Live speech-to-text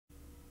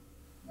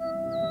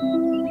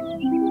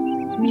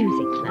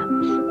Music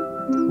clubs.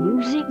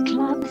 Music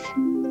clubs?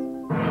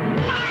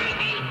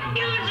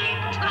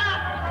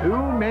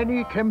 Too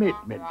many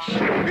commitments.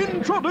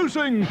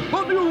 Introducing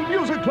the new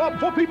music club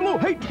for people who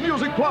hate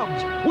music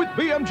clubs. With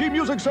BMG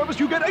Music Service,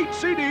 you get 8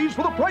 CDs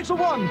for the price of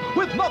 1,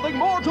 with nothing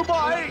more to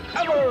buy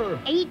ever.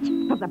 8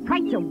 for the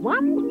price of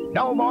 1?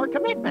 No more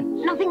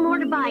commitments. Nothing more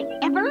to buy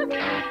ever?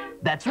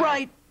 That's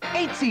right.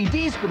 8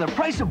 CDs for the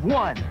price of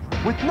 1,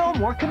 with no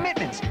more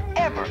commitments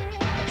ever.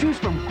 Choose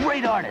from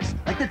great artists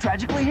like the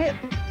Tragically Hip,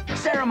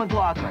 Sarah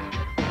McLachlan,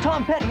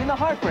 Tom Petty and the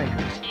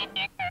Heartbreakers.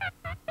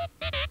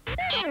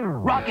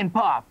 Rock and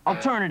pop,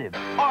 alternative,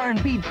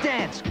 R&B,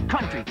 dance,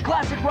 country,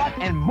 classic rock,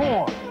 and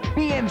more.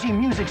 BMG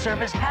Music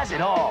Service has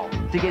it all.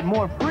 To get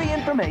more free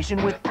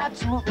information with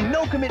absolutely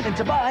no commitment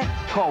to buy,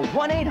 call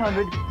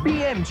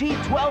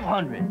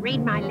 1-800-BMG-1200.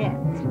 Read my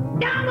lips.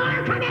 No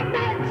more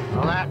commitments!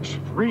 Well, that's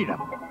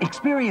freedom.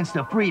 Experience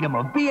the freedom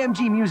of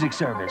BMG Music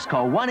Service.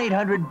 Call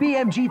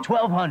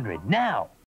 1-800-BMG-1200 now.